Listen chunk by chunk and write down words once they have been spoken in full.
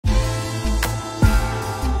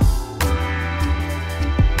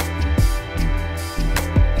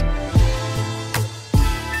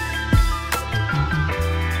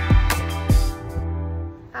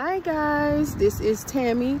This is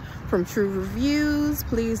Tammy from True Reviews.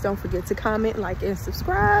 Please don't forget to comment, like, and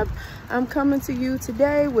subscribe. I'm coming to you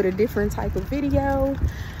today with a different type of video.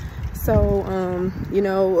 So you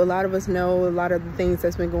know, a lot of us know a lot of the things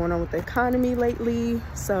that's been going on with the economy lately.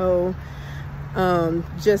 So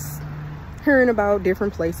just hearing about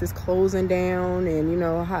different places closing down, and you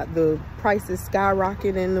know how the prices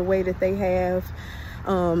skyrocketing the way that they have.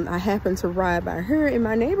 I happened to ride by here in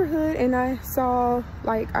my neighborhood, and I saw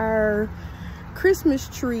like our Christmas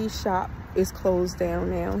tree shop is closed down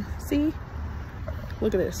now. See,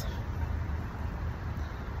 look at this.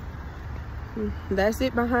 That's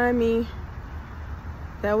it behind me.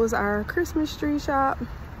 That was our Christmas tree shop.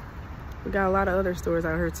 We got a lot of other stores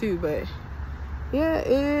out here too, but yeah,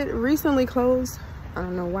 it recently closed. I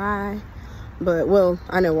don't know why, but well,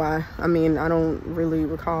 I know why. I mean, I don't really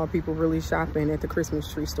recall people really shopping at the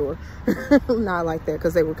Christmas tree store. Not like that,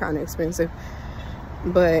 because they were kind of expensive.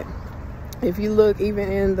 But if you look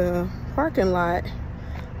even in the parking lot,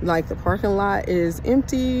 like the parking lot is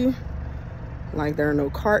empty. Like there are no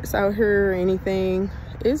carts out here or anything.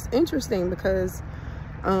 It's interesting because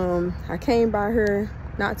I came by here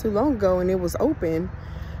not too long ago and it was open,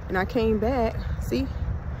 and I came back. See,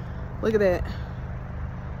 look at that.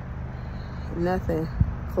 Nothing.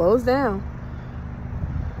 Closed down.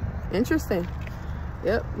 Interesting.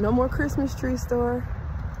 Yep, no more Christmas tree store.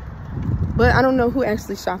 But I don't know who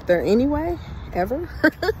actually shopped there anyway, ever.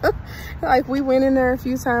 Like we went in there a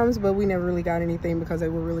few times, but we never really got anything because they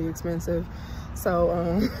were really expensive.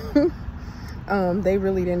 So they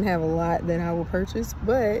really didn't have a lot that I would purchase.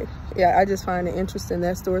 But yeah, I just find it interesting.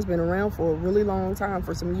 That store's been around for a really long time,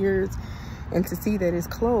 for some years, and to see that it's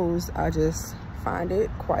closed, I just find it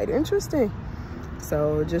quite interesting.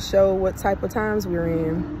 So just show what type of times we're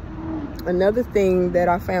in. Another thing that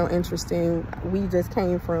I found interesting, we just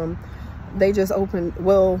came from, they just opened,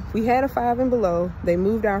 well, we had a 5 and Below. They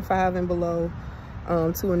moved our 5 and Below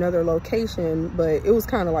to another location, but it was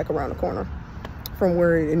kind of like around the corner from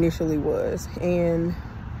where it initially was. And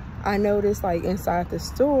I noticed like inside the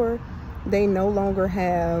store, they no longer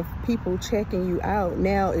have people checking you out.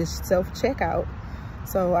 Now it's self-checkout.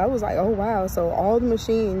 So I was like, oh wow. So all the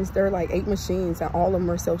machines, there are like 8 machines, and all of them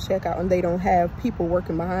are self-checkout, and they don't have people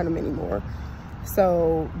working behind them anymore.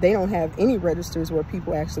 So they don't have any registers where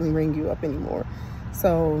people actually ring you up anymore.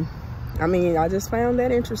 So I mean, I just found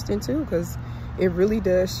that interesting too, because it really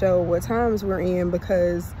does show what times we're in,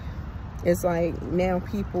 because it's like now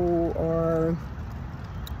people are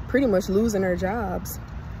pretty much losing their jobs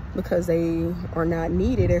because they are not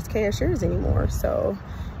needed as cashiers anymore. So,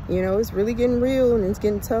 you know, it's really getting real, and it's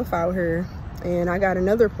getting tough out here. And I got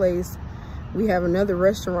another place. We have another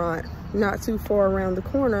restaurant not too far around the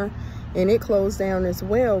corner, and it closed down as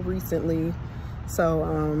well recently.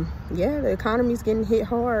 So, yeah, the economy's getting hit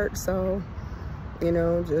hard. So, you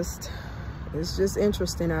know, it's just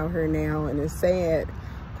interesting out here now, and it's sad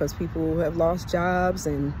because people have lost jobs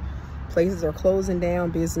and places are closing down,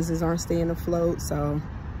 businesses aren't staying afloat. So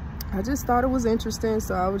I just thought it was interesting,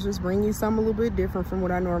 so I was just bringing you something a little bit different from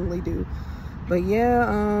what I normally do. But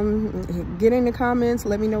yeah, get in the comments,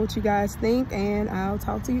 let me know what you guys think, and I'll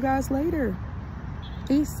talk to you guys later.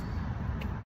 Peace.